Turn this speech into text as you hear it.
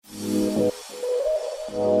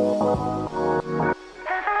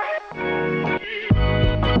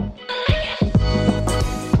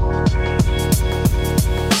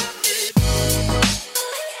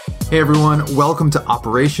Hey everyone, welcome to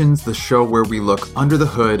Operations, the show where we look under the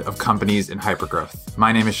hood of companies in hypergrowth.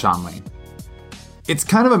 My name is Sean Lane. It's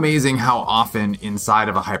kind of amazing how often inside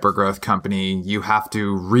of a hypergrowth company you have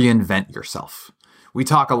to reinvent yourself. We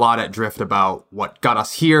talk a lot at Drift about what got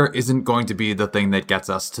us here isn't going to be the thing that gets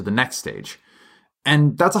us to the next stage.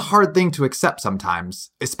 And that's a hard thing to accept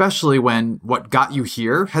sometimes, especially when what got you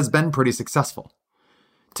here has been pretty successful.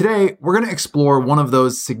 Today, we're going to explore one of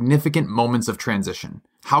those significant moments of transition,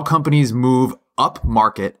 how companies move up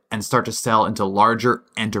market and start to sell into larger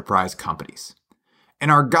enterprise companies. And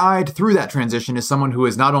our guide through that transition is someone who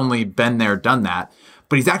has not only been there, done that,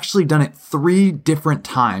 but he's actually done it 3 different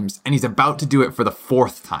times, and he's about to do it for the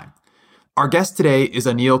 4th time. Our guest today is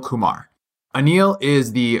Anil Kumar. Anil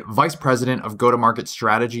is the Vice President of Go-to-Market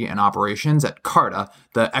Strategy and Operations at Carta,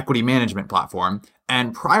 the equity management platform.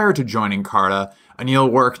 And prior to joining Carta,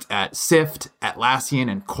 Anil worked at Sift, Atlassian,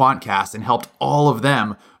 and Quantcast and helped all of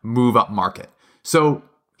them move up market. So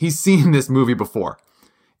he's seen this movie before.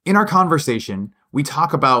 In our conversation, we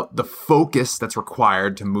talk about the focus that's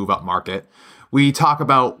required to move up market. We talk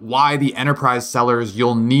about why the enterprise sellers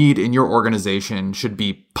you'll need in your organization should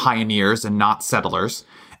be pioneers and not settlers.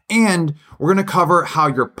 And we're going to cover how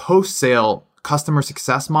your post-sale customer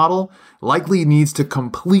success model likely needs to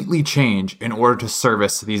completely change in order to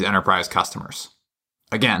service these enterprise customers.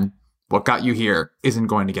 Again, what got you here isn't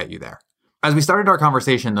going to get you there. As we started our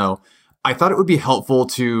conversation, though, I thought it would be helpful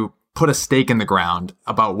to put a stake in the ground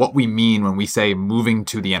about what we mean when we say moving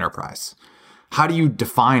to the enterprise. How do you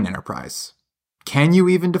define enterprise? Can you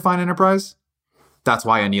even define enterprise? That's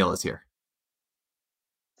why Anil is here.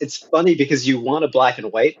 It's funny because you want a black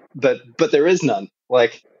and white, but there is none.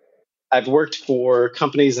 Like, I've worked for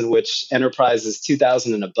companies in which enterprise is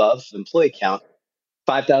 2,000 and above employee count,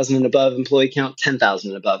 5,000 and above employee count, 10,000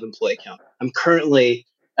 and above employee count. I'm currently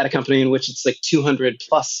at a company in which it's like 200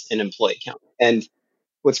 plus in employee count. And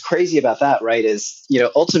what's crazy about that, right, is,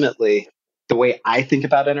 ultimately the way I think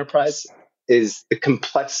about enterprise is the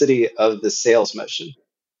complexity of the sales motion.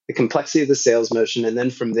 And then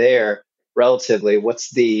from there, relatively, what's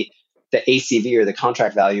the ACV or the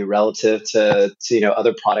contract value relative to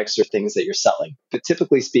other products or things that you're selling. But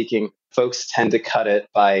typically speaking, folks tend to cut it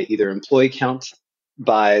by either employee count,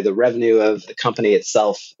 by the revenue of the company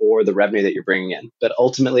itself, or the revenue that you're bringing in. But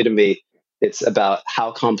ultimately, to me, it's about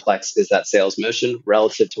how complex is that sales motion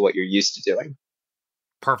relative to what you're used to doing.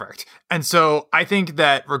 Perfect. And so I think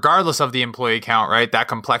that regardless of the employee count, right, that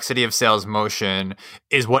complexity of sales motion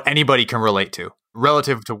is what anybody can relate to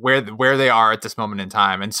relative to where they are at this moment in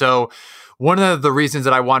time. And so one of the reasons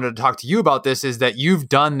that I wanted to talk to you about this is that you've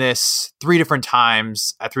done this 3 different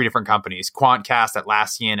times at 3 different companies, Quantcast,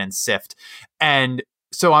 Atlassian, and Sift. And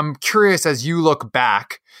so I'm curious, as you look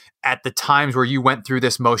back at the times where you went through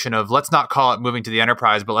this motion of, let's not call it moving to the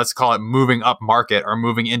enterprise, but let's call it moving up market or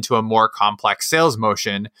moving into a more complex sales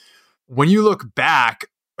motion. When you look back,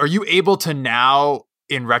 are you able to now,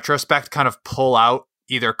 in retrospect, kind of pull out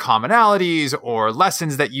either commonalities or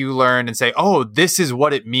lessons that you learned and say, oh, this is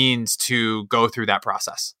what it means to go through that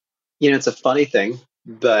process? It's a funny thing,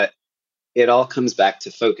 but it all comes back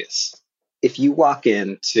to focus. If you walk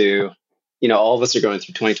into, all of us are going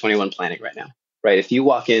through 2021 planning right now, right? If you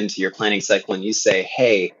walk into your planning cycle and you say,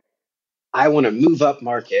 hey, I want to move up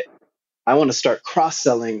market, I want to start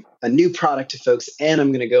cross-selling a new product to folks, and I'm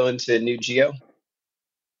going to go into a new geo,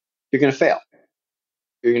 you're going to fail.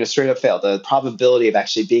 You're going to straight up fail. The probability of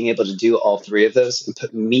actually being able to do all 3 of those and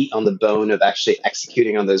put meat on the bone of actually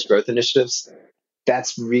executing on those growth initiatives,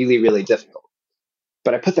 that's really, really difficult.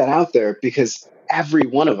 But I put that out there because every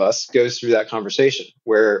one of us goes through that conversation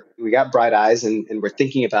where we got bright eyes and we're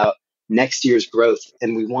thinking about next year's growth,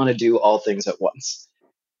 and we want to do all things at once.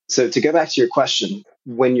 So to go back to your question,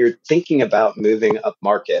 when you're thinking about moving up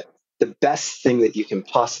market, the best thing that you can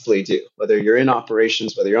possibly do, whether you're in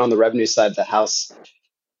operations, whether you're on the revenue side of the house,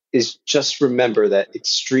 is just remember that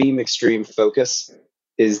extreme focus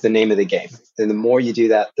is the name of the game. And the more you do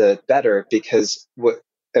that, the better, because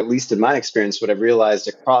at least in my experience, what I've realized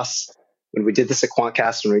across when we did this at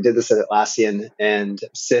Quantcast, when we did this at Atlassian and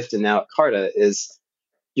Sift, and now at Carta, is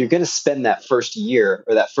you're going to spend that first year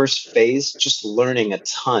or that first phase just learning a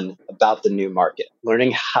ton about the new market,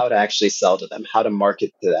 learning how to actually sell to them, how to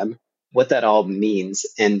market to them, what that all means.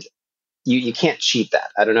 And you can't cheat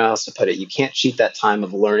that. I don't know how else to put it. You can't cheat that time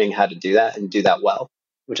of learning how to do that and do that well,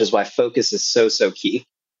 which is why focus is so key.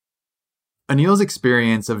 Anil's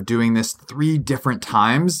experience of doing this 3 different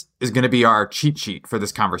times is going to be our cheat sheet for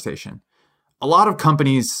this conversation. A lot of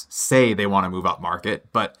companies say they want to move up market,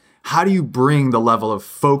 but how do you bring the level of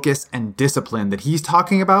focus and discipline that he's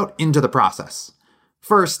talking about into the process?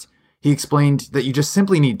 First, He explained that you just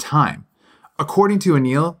simply need time. According to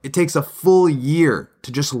Anil, it takes a full year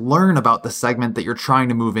to just learn about the segment that you're trying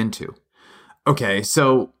to move into. Okay,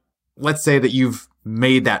 so let's say that you've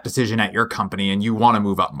made that decision at your company and you want to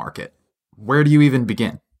move up market. Where do you even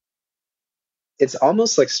begin? It's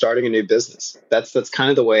almost like starting a new business. That's kind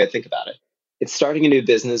of the way I think about it. It's starting a new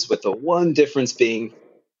business with the one difference being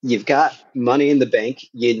you've got money in the bank.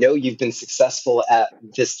 You know you've been successful at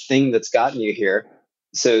this thing that's gotten you here.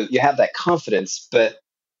 So you have that confidence. But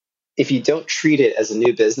if you don't treat it as a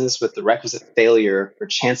new business with the requisite failure or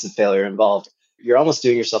chance of failure involved, you're almost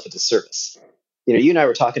doing yourself a disservice. You and I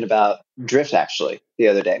were talking about drift actually the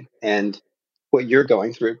other day and what you're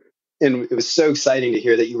going through. And it was so exciting to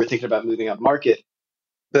hear that you were thinking about moving up market.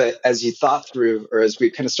 But as you thought through, or as we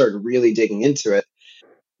kind of started really digging into it,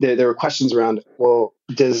 there were questions around, well,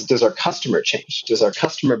 does our customer change? Does our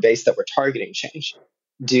customer base that we're targeting change?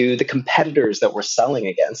 Do the competitors that we're selling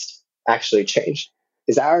against actually change?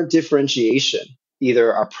 Is our differentiation,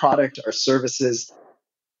 either our product, our services,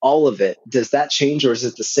 all of it, does that change or is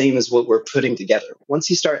it the same as what we're putting together? Once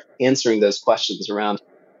you start answering those questions around,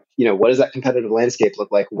 what does that competitive landscape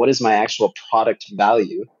look like? What is my actual product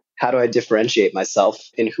value? How do I differentiate myself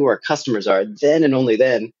and who our customers are? Then and only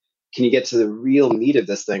then can you get to the real meat of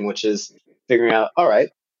this thing, which is figuring out, all right,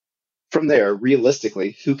 from there,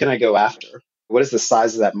 realistically, who can I go after? What is the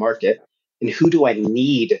size of that market? And who do I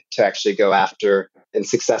need to actually go after and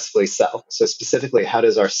successfully sell? So specifically, how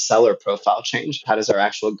does our seller profile change? How does our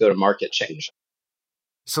actual go-to-market change?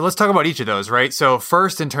 So let's talk about each of those, right? So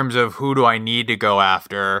first, in terms of who do I need to go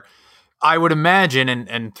after, I would imagine,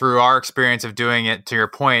 and through our experience of doing it, to your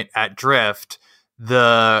point, at Drift,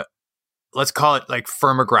 let's call it like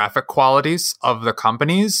firmographic qualities of the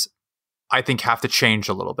companies, I think have to change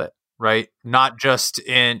a little bit, right? Not just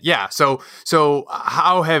So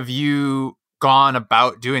how have you gone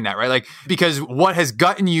about doing that, right? Like, because what has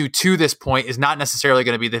gotten you to this point is not necessarily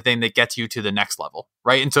going to be the thing that gets you to the next level,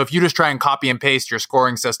 right? And so if you just try and copy and paste your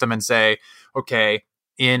scoring system and say, okay,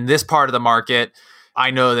 in this part of the market,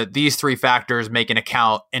 I know that these three factors make an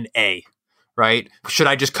account an A, right? Should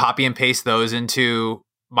I just copy and paste those into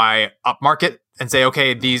my up market and say,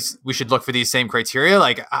 okay, we should look for these same criteria?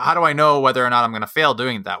 Like, how do I know whether or not I'm going to fail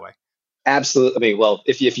doing it that way? Absolutely. I mean, well,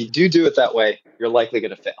 if you do it that way, you're likely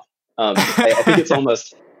going to fail. I think it's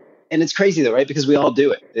almost, and it's crazy though, right? Because we all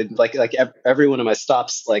do it. Like every one of my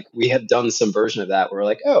stops, like we have done some version of that. Where we're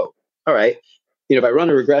like, oh, all right. If I run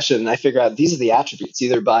a regression and I figure out these are the attributes,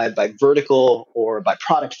 either by vertical or by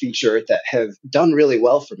product feature that have done really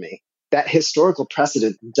well for me, that historical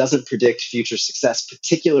precedent doesn't predict future success,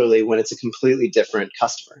 particularly when it's a completely different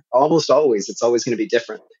customer. Almost always, it's always going to be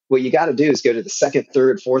different. What you got to do is go to the second,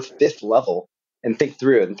 third, fourth, fifth level and think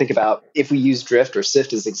through it and think about, if we use Drift or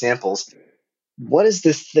Sift as examples, what is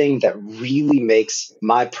this thing that really makes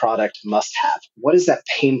my product must have? What is that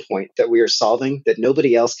pain point that we are solving that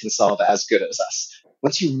nobody else can solve as good as us?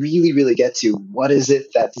 Once you really, really get to what is it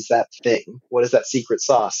that is that thing? What is that secret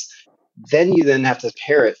sauce? Then you have to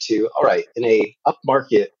pair it to, all right, in a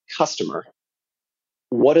upmarket customer,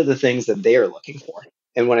 what are the things that they are looking for?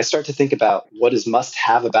 And when I start to think about what is must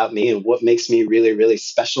have about me and what makes me really, really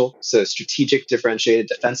special, so strategic, differentiated,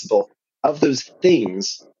 defensible, of those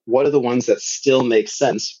things, what are the ones that still make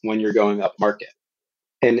sense when you're going up market?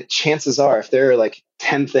 And chances are, if there are like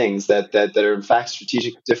 10 things that are in fact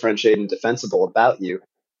strategic, differentiated, and defensible about you,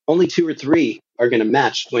 only 2 or 3 are going to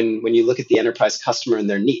match when you look at the enterprise customer and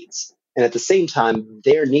their needs. And at the same time,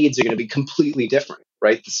 their needs are going to be completely different,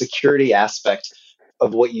 right? The security aspect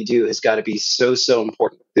of what you do has got to be so, so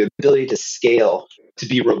important. The ability to scale, to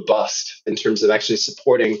be robust in terms of actually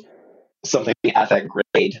supporting something at that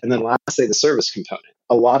grade. And then lastly, the service component.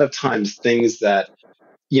 A lot of times things that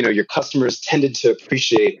your customers tended to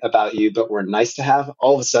appreciate about you, but were nice to have,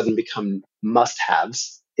 all of a sudden become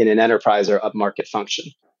must-haves in an enterprise or upmarket function.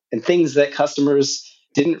 And things that customers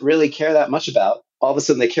didn't really care that much about, all of a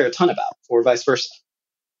sudden they care a ton about, or vice versa.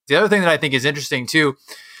 The other thing that I think is interesting too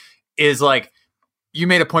is, like, you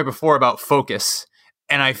made a point before about focus.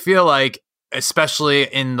 And I feel like, especially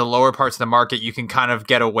in the lower parts of the market, you can kind of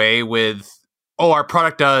get away with, oh, our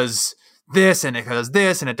product does this and it does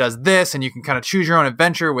this and it does this, and you can kind of choose your own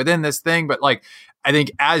adventure within this thing. But like, I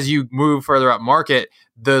think as you move further up market,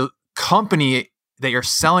 the company that you're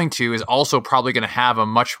selling to is also probably going to have a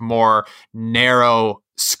much more narrow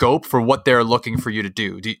scope for what they're looking for you to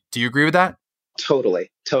do. Do you agree with that? Totally.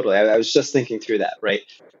 I was just thinking through that, right?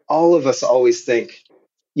 All of us always think,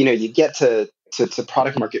 you get to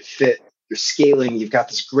product market fit, you're scaling, you've got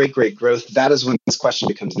this great growth. That is when this question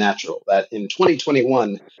becomes natural, that in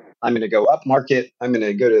 2021, I'm going to go up market. I'm going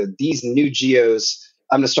to go to these new geos.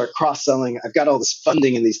 I'm going to start cross-selling. I've got all this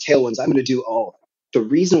funding and these tailwinds. I'm going to do all. The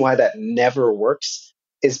reason why that never works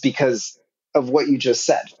is because of what you just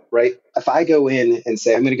said, right? If I go in and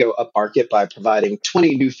say, I'm going to go up market by providing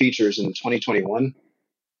 20 new features in 2021,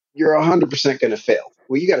 you're 100% going to fail.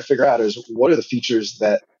 What you got to figure out is what are the features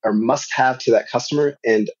that are must have to that customer,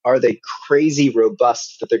 and are they crazy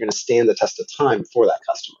robust that they're going to stand the test of time for that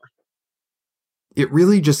customer? It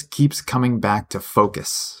really just keeps coming back to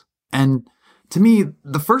focus. And to me,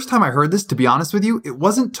 the first time I heard this, to be honest with you, it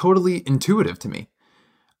wasn't totally intuitive to me.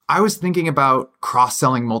 I was thinking about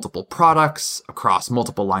cross-selling multiple products across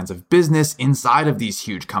multiple lines of business inside of these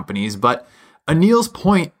huge companies, but Anil's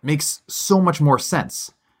point makes so much more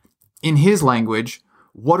sense. In his language,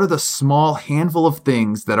 what are the small handful of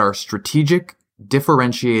things that are strategic,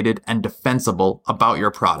 differentiated, and defensible about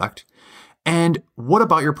your product? And what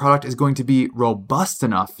about your product is going to be robust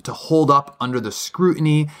enough to hold up under the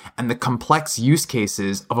scrutiny and the complex use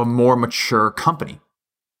cases of a more mature company?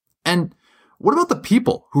 And what about the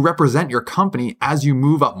people who represent your company as you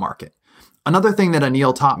move up market? Another thing that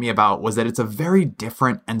Anil taught me about was that it's a very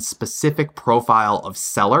different and specific profile of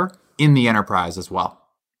seller in the enterprise as well.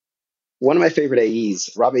 One of my favorite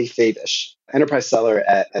AEs, Robbie Fabish, enterprise seller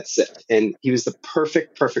at SIP. And he was the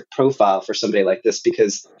perfect profile for somebody like this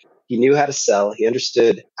because he knew how to sell. He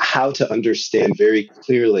understood how to understand very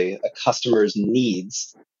clearly a customer's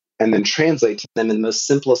needs and then translate to them in the most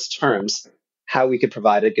simplest terms how we could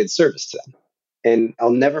provide a good service to them. And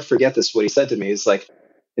I'll never forget this. What he said to me is like,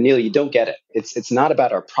 Anil, you don't get it. It's not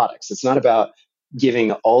about our products. It's not about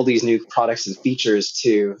giving all these new products and features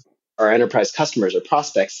to our enterprise customers or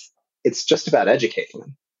prospects. It's just about educating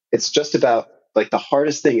them. It's just about like the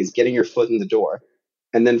hardest thing is getting your foot in the door.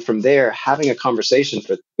 And then from there, having a conversation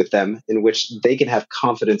with them in which they can have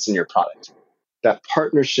confidence in your product. That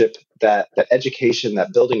partnership, that education,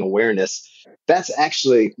 that building awareness, that's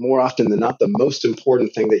actually more often than not the most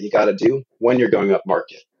important thing that you got to do when you're going up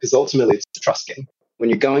market. Because ultimately, it's a trust game. When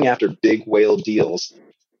you're going after big whale deals,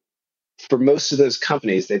 for most of those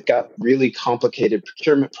companies, they've got really complicated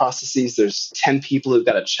procurement processes. There's 10 people who've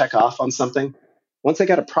got to check off on something. Once they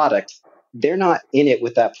got a product, they're not in it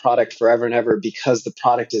with that product forever and ever because the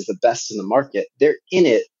product is the best in the market. They're in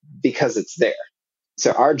it because it's there.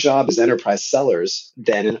 So our job as enterprise sellers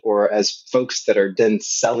then, or as folks that are then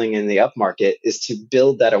selling in the upmarket, is to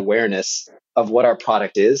build that awareness of what our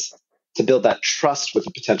product is, to build that trust with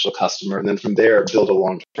the potential customer, and then from there, build a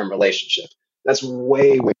long-term relationship. That's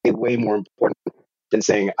way more important than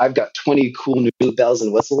saying, I've got 20 cool new bells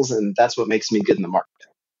and whistles, and that's what makes me good in the market.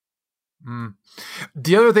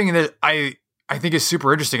 The other thing that I think is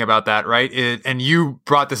super interesting about that, right? And you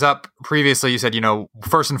brought this up previously. You said,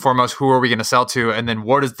 first and foremost, who are we going to sell to? And then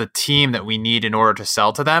what is the team that we need in order to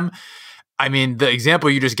sell to them? I mean, the example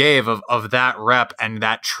you just gave of that rep and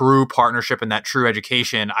that true partnership and that true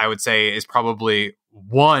education, I would say is probably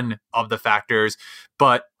one of the factors.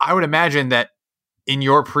 But I would imagine that in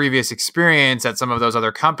your previous experience at some of those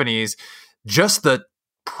other companies, just the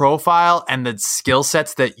profile and the skill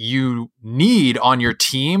sets that you need on your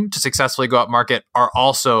team to successfully go up market are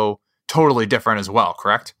also totally different as well,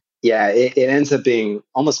 correct? Yeah, it ends up being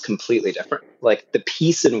almost completely different. Like the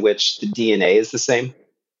piece in which the DNA is the same,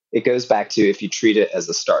 it goes back to if you treat it as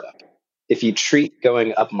a startup. If you treat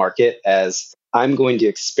going up market as I'm going to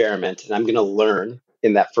experiment and I'm going to learn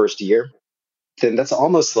in that first year, then that's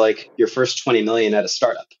almost like your first 20 million at a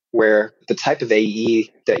startup, where the type of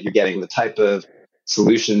AE that you're getting, the type of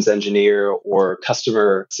solutions engineer or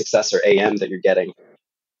customer success or AM that you're getting,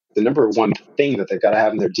 the number one thing that they've got to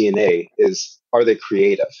have in their DNA is, are they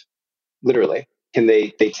creative? Literally, can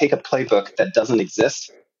they take a playbook that doesn't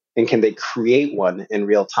exist and can they create one in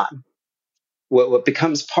real time? What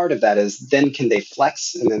becomes part of that is then can they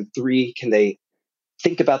flex? And then 3, can they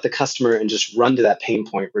think about the customer and just run to that pain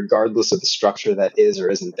point regardless of the structure that is or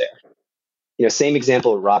isn't there? Same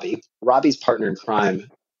example of Robbie. Robbie's partner in crime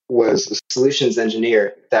was a solutions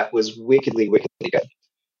engineer that was wickedly good.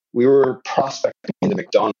 We were prospecting into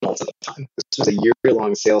McDonald's at the time. This was a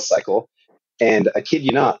year-long sales cycle. And I kid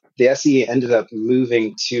you not, the SE ended up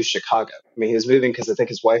moving to Chicago. I mean, he was moving because I think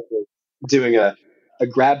his wife was doing a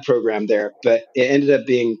grad program there, but it ended up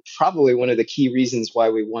being probably one of the key reasons why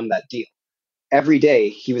we won that deal. Every day,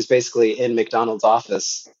 he was basically in McDonald's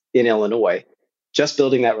office in Illinois, just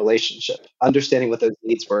building that relationship, understanding what those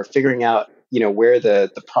needs were, figuring out, where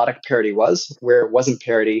the product parity was, where it wasn't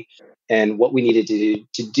parity, and what we needed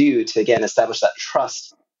to do to, again, establish that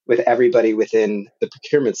trust with everybody within the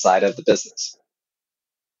procurement side of the business.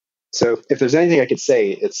 So if there's anything I could say,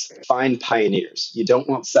 it's find pioneers. You don't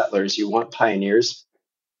want settlers, you want pioneers,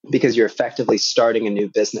 because you're effectively starting a new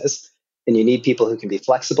business. And you need people who can be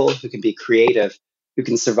flexible, who can be creative, who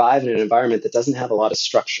can survive in an environment that doesn't have a lot of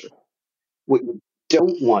structure. What you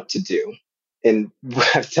don't want to do, and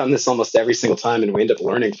I've done this almost every single time and we end up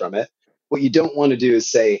learning from it. What you don't want to do is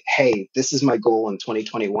say, hey, this is my goal in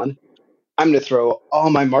 2021. I'm going to throw all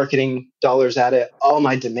my marketing dollars at it, all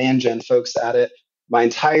my demand gen folks at it, my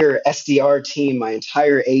entire SDR team, my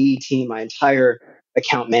entire AE team, my entire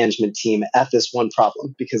account management team at this one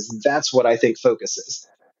problem, because that's what I think focus is.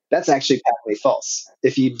 That's actually patently false.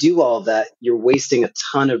 If you do all of that, you're wasting a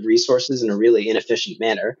ton of resources in a really inefficient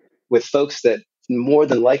manner with folks that more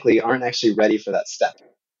than likely aren't actually ready for that step.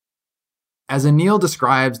 As Anil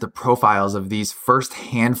describes the profiles of these first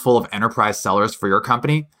handful of enterprise sellers for your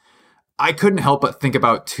company, I couldn't help but think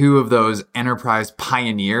about two of those enterprise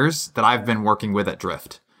pioneers that I've been working with at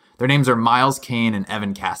Drift. Their names are Miles Kane and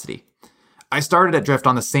Evan Cassidy. I started at Drift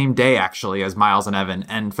on the same day, actually, as Miles and Evan,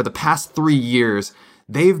 and for the past 3 years,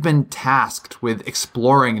 they've been tasked with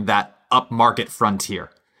exploring that upmarket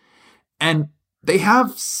frontier. And they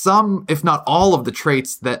have some, if not all, of the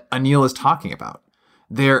traits that Anil is talking about.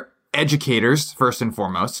 They're educators, first and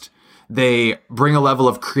foremost. They bring a level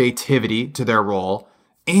of creativity to their role,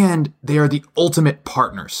 and they are the ultimate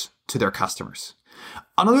partners to their customers.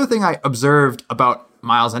 Another thing I observed about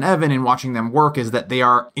Miles and Evan in watching them work is that they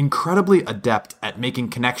are incredibly adept at making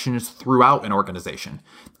connections throughout an organization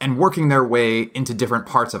and working their way into different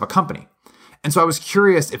parts of a company. And so I was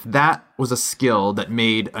curious if that was a skill that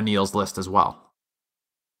made Anil's list as well.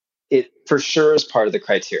 It for sure is part of the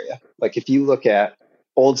criteria. Like if you look at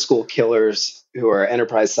old school killers who are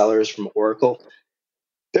enterprise sellers from Oracle,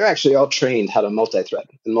 they're actually all trained how to multi-thread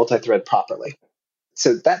and multi-thread properly.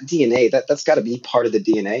 So that DNA, that's got to be part of the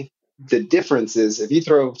DNA. The difference is if you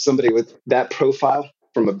throw somebody with that profile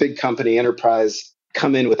from a big company enterprise,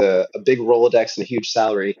 come in with a big Rolodex and a huge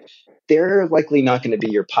salary, they're likely not going to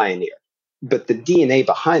be your pioneer. But the DNA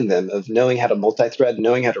behind them of knowing how to multi-thread,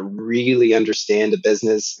 knowing how to really understand a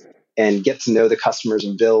business and get to know the customers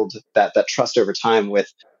and build that trust over time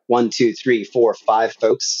with 1, 2, 3, 4, 5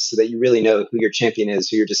 folks so that you really know who your champion is,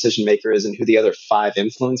 who your decision maker is, and who the other 5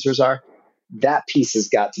 influencers are. That piece has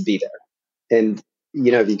got to be there. And,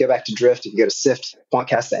 if you go back to Drift, if you go to Sift,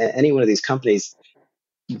 Quantcast, any one of these companies,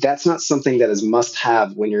 that's not something that is must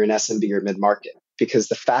have when you're in SMB or mid-market, because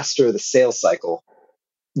the faster the sales cycle,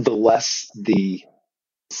 the less the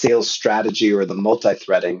sales strategy or the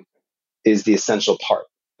multi-threading is the essential part.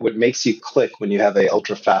 What makes you click when you have a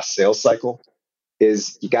ultra fast sales cycle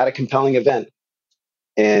is you got a compelling event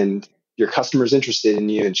and your customer's interested in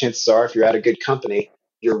you. And chances are, if you're at a good company,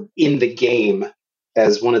 you're in the game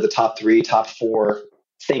as one of the top 3, top 4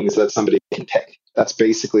 things that somebody can pick. That's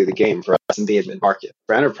basically the game for SMB and mid-market.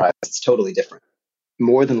 For enterprise, it's totally different.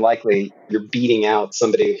 More than likely, you're beating out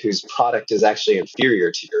somebody whose product is actually inferior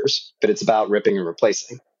to yours, but it's about ripping and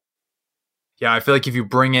replacing. Yeah, I feel like if you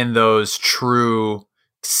bring in those true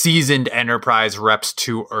seasoned enterprise reps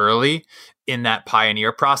too early in that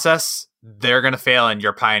pioneer process, they're going to fail and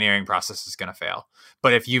your pioneering process is going to fail.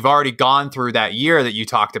 But if you've already gone through that year that you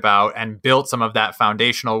talked about and built some of that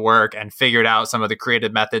foundational work and figured out some of the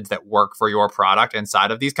creative methods that work for your product inside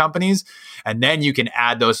of these companies, and then you can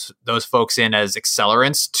add those folks in as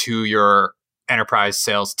accelerants to your enterprise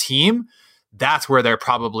sales team, that's where they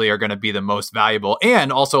probably are going to be the most valuable,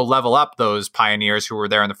 and also level up those pioneers who were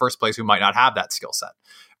there in the first place who might not have that skill set.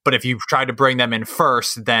 But if you try to bring them in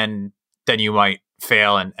first, then you might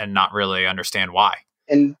fail and not really understand why.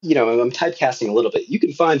 And, I'm typecasting a little bit. You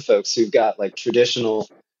can find folks who've got like traditional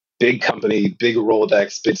big company, big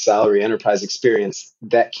Rolodex, big salary enterprise experience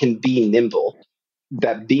that can be nimble.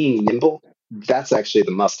 That being nimble, that's actually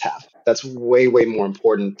the must have. That's way, way more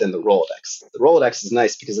important than the Rolodex. The Rolodex is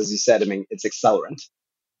nice because, as you said, it's accelerant.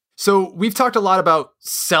 So we've talked a lot about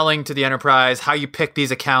selling to the enterprise, how you pick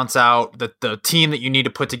these accounts out, the team that you need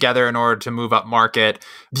to put together in order to move up market.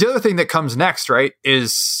 The other thing that comes next, right,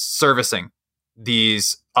 is servicing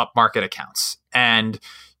these upmarket accounts. And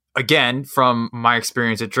again, from my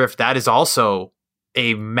experience at Drift, that is also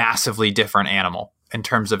a massively different animal in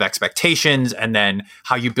terms of expectations, and then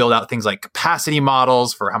how you build out things like capacity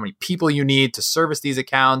models for how many people you need to service these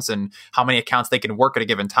accounts and how many accounts they can work at a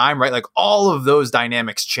given time, right? Like all of those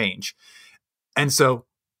dynamics change. And so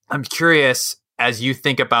I'm curious, as you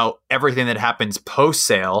think about everything that happens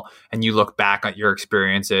post-sale and you look back at your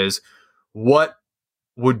experiences, what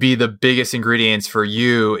would be the biggest ingredients for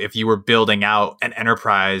you if you were building out an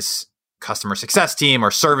enterprise customer success team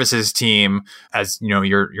or services team as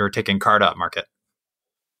you're taking Carta up market?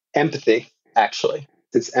 Empathy, actually.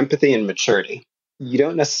 It's empathy and maturity. You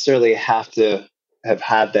don't necessarily have to have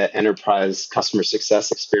had that enterprise customer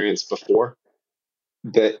success experience before,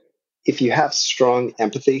 but If you have strong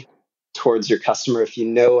empathy towards your customer, if you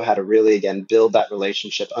know how to really, again, build that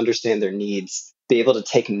relationship, understand their needs, be able to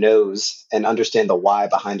take no's and understand the why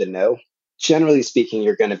behind a no, generally speaking,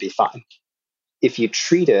 you're going to be fine. If you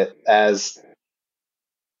treat it as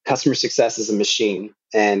customer success is a machine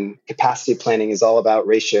and capacity planning is all about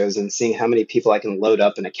ratios and seeing how many people I can load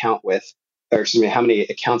up an account with, or excuse me, how many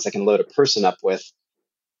accounts I can load a person up with,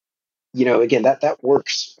 again, that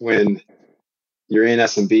works when you're in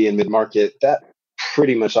SMB and mid-market. That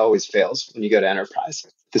pretty much always fails when you go to enterprise.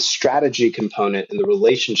 The strategy component and the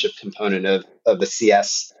relationship component of the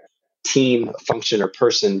CS team, function, or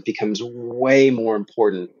person becomes way more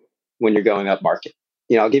important when you're going up market.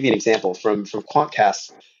 I'll give you an example from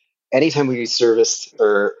Quantcast. Anytime we serviced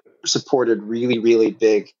or supported really, really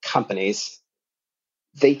big companies,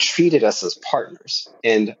 they treated us as partners.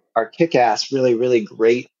 And our kick-ass, really, really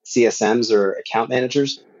great CSMs or account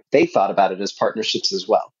managers, they thought about it as partnerships as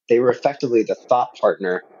well. They were effectively the thought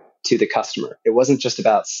partner to the customer. It wasn't just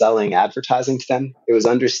about selling advertising to them. It was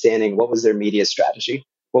understanding what was their media strategy,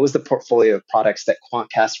 what was the portfolio of products that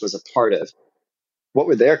Quantcast was a part of, what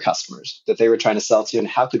were their customers that they were trying to sell to, and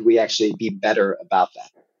how could we actually be better about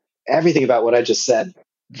that. Everything about what I just said,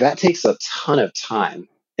 that takes a ton of time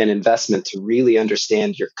and investment to really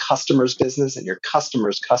understand your customer's business and your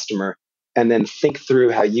customer's customer, and then think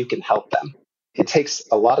through how you can help them. It takes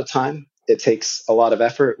a lot of time. It takes a lot of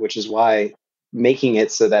effort, which is why making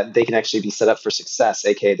it so that they can actually be set up for success,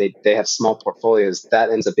 aka they have small portfolios, that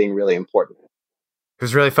ends up being really important. It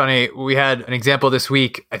was really funny. We had an example this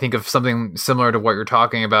week, I think, of something similar to what you're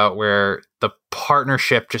talking about, where the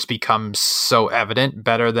partnership just becomes so evident,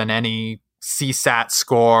 better than any CSAT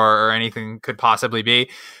score or anything could possibly be.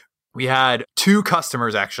 We had 2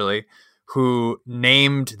 customers, actually, who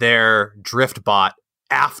named their Drift bot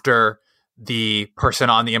after the person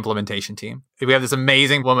on the implementation team. We have this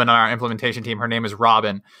amazing woman on our implementation team. Her name is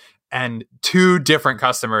Robin. And 2 different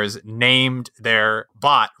customers named their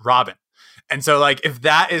bot Robin. And so, if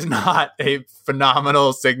that is not a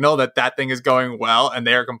phenomenal signal that thing is going well and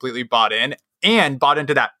they are completely bought in and bought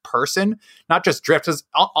into that person, not just Drift.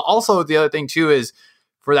 Also, the other thing, too, is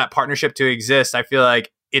for that partnership to exist, I feel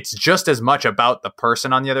like it's just as much about the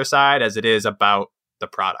person on the other side as it is about the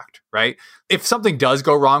product, right? If something does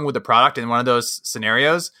go wrong with the product in one of those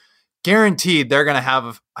scenarios, guaranteed they're going to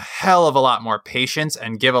have a hell of a lot more patience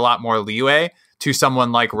and give a lot more leeway to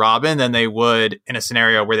someone like Robin than they would in a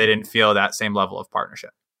scenario where they didn't feel that same level of partnership.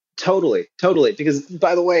 Totally. Because,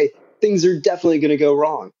 by the way, things are definitely going to go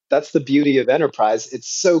wrong. That's the beauty of enterprise. It's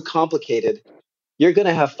so complicated. You're going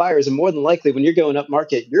to have fires. And more than likely, when you're going up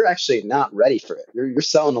market, you're actually not ready for it. You're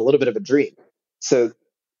selling a little bit of a dream. So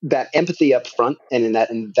that empathy up front and in that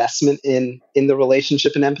investment in the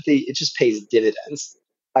relationship and empathy, it just pays dividends.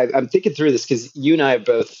 I'm thinking through this because you and I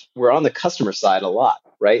we're on the customer side a lot,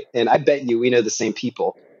 right? And I bet we know the same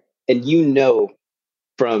people. And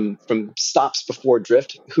from stops before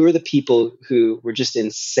Drift, who are the people who were just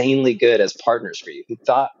insanely good as partners for you, who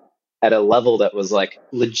thought at a level that was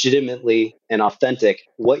legitimately and authentic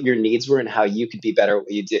what your needs were and how you could be better at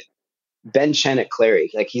what you did. Ben Chen at Clary,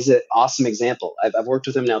 he's an awesome example. I've worked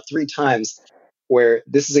with him now 3 times, where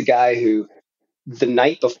this is a guy who the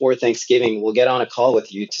night before Thanksgiving will get on a call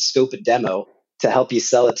with you to scope a demo to help you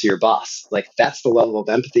sell it to your boss. That's the level of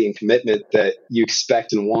empathy and commitment that you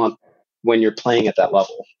expect and want when you're playing at that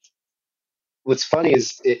level. What's funny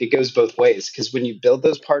is it goes both ways, because when you build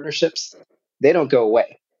those partnerships, they don't go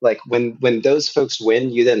away. When those folks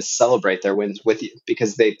win, you then celebrate their wins with you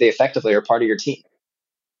because they effectively are part of your team.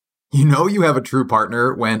 You know you have a true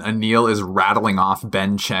partner when Anil is rattling off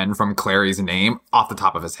Ben Chen from Clary's name off the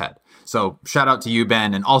top of his head. So shout out to you,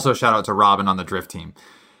 Ben, and also shout out to Robin on the Drift team.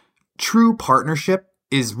 True partnership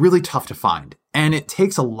is really tough to find, and it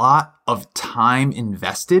takes a lot of time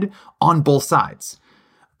invested on both sides.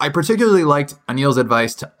 I particularly liked Anil's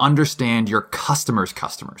advice to understand your customer's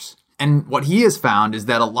customers. And what he has found is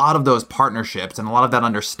that a lot of those partnerships and a lot of that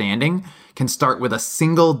understanding can start with a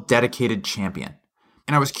single dedicated champion.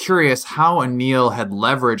 And I was curious how Anil had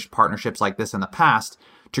leveraged partnerships like this in the past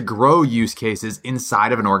to grow use cases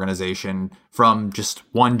inside of an organization from just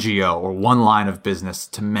one geo or one line of business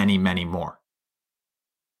to many, many more.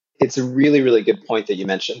 It's a really, really good point that you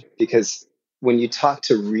mentioned, because when you talk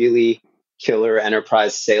to really killer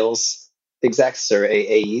enterprise sales execs or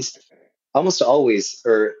AEs, almost always,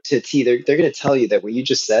 or to a T, they're going to tell you that what you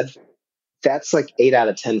just said, that's 8 out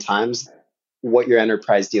of 10 times what your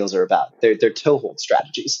enterprise deals are about. They're toehold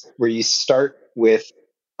strategies, where you start with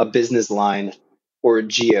a business line or a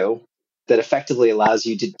geo that effectively allows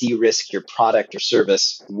you to de-risk your product or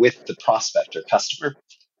service with the prospect or customer.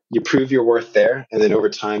 You prove your worth there, and then over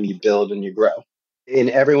time you build and you grow. In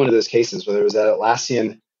every one of those cases, whether it was at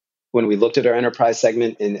Atlassian, when we looked at our enterprise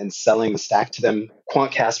segment and selling the stack to them,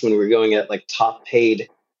 Quantcast, when we were going at like top paid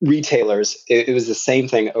retailers, it was the same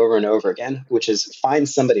thing over and over again, which is find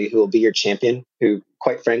somebody who will be your champion, who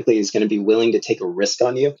quite frankly is going to be willing to take a risk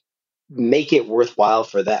on you, make it worthwhile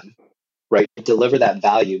for them, right? Deliver that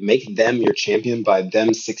value, make them your champion by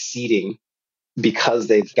them succeeding because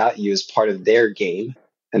they've got you as part of their game.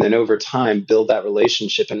 And then over time, build that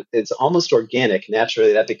relationship. And it's almost organic.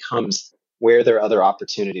 Naturally, that becomes where there are other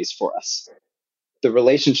opportunities for us. The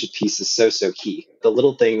relationship piece is so key. The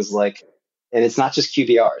little things like, and it's not just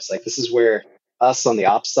QBRs. Like this is where us on the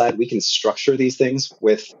ops side, we can structure these things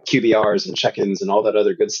with QBRs and check-ins and all that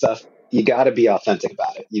other good stuff. You got to be authentic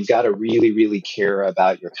about it. You've got to really care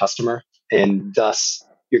about your customer. And thus,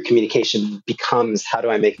 your communication becomes, how do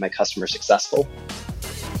I make my customer successful?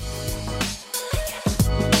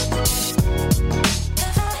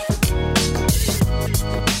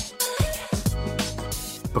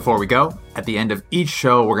 Before we go, at the end of each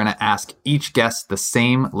show, we're going to ask each guest the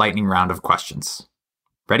same lightning round of questions.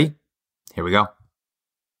 Ready? Here we go.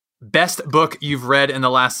 Best book you've read in the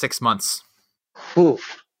last 6 months?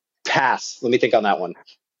 Oof. Pass. Let me think on that one.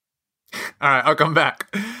 All right, I'll come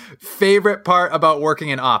back. Favorite part about working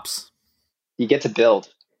in ops? You get to build.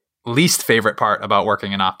 Least favorite part about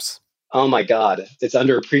working in ops? Oh my God. It's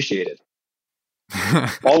underappreciated.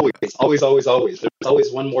 Always. There's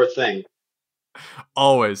always one more thing.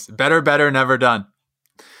 Always. Better, never done.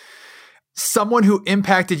 Someone who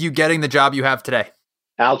impacted you getting the job you have today?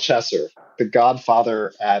 Al Chesser, the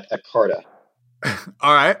godfather at Carta.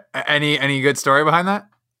 All right. Any good story behind that?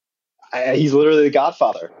 He's literally the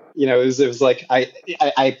godfather. You know, it was like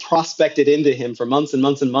I prospected into him for months and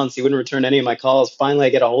months and months. He wouldn't return any of my calls. Finally, I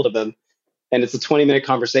get a hold of him, and it's a 20-minute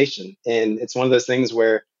conversation. And it's one of those things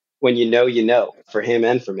where when you know, for him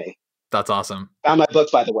and for me. That's awesome. Found my book,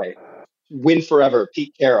 by the way. Win Forever,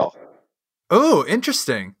 Pete Carroll. Oh,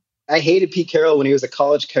 interesting. I hated Pete Carroll when he was a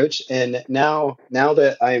college coach. And now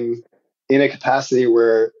that I'm in a capacity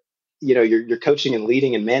where, you know, you're coaching and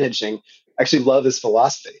leading and managing, I actually love his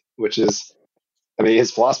philosophy, which is, I mean,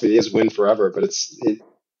 his philosophy is win forever, but it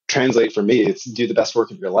translate for me, it's do the best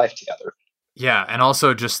work of your life together. Yeah. And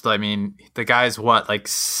also just, I mean, the guy's what, like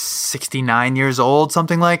 69 years old,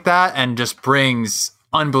 something like that, and just brings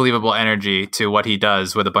unbelievable energy to what he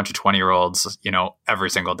does with a bunch of 20-year-olds, you know, every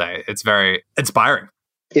single day. It's very inspiring.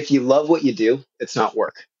 If you love what you do, it's not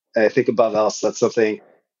work. I think above else, that's something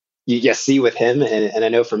you see with him. And I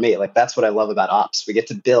know for me, like that's what I love about ops. We get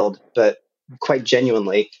to build, but quite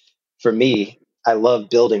genuinely for me, I love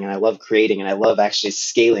building and I love creating and I love actually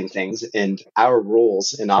scaling things. And our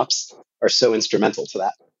roles in ops are so instrumental to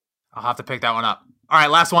that. I'll have to pick that one up. All right,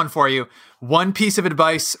 last one for you. One piece of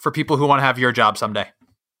advice for people who want to have your job someday.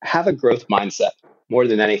 Have a growth mindset more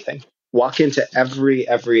than anything. Walk into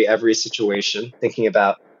every situation thinking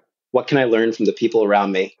about what can I learn from the people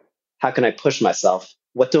around me? How can I push myself?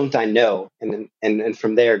 What don't I know? And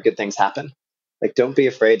from there, good things happen. Like, don't be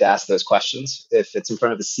afraid to ask those questions. If it's in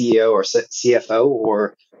front of a CEO or CFO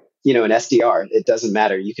or, you know, an SDR, it doesn't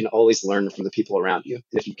matter. You can always learn from the people around you.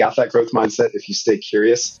 And if you got that growth mindset, if you stay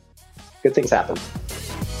curious, good things happen.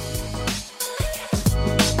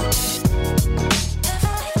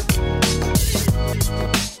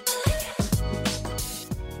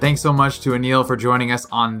 Thanks so much to Anil for joining us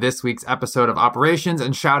on this week's episode of Operations,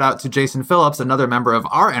 and shout out to Jason Phillips, another member of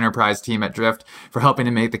our enterprise team at Drift, for helping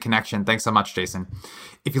to make the connection. Thanks so much, Jason.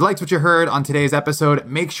 If you liked what you heard on today's episode,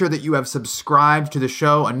 make sure that you have subscribed to the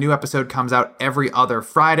show. A new episode comes out every other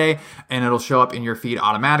Friday, and it'll show up in your feed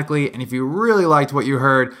automatically. And if you really liked what you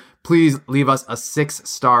heard, please leave us a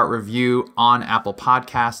 6-star review on Apple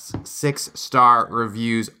Podcasts. 6-star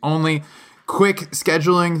reviews only. Quick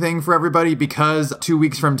scheduling thing for everybody, because 2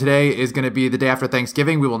 weeks from today is going to be the day after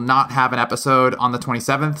Thanksgiving. We will not have an episode on the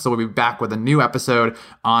 27th, so we'll be back with a new episode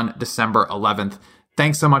on December 11th.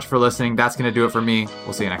 Thanks so much for listening. That's going to do it for me.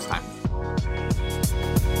 We'll see you next time.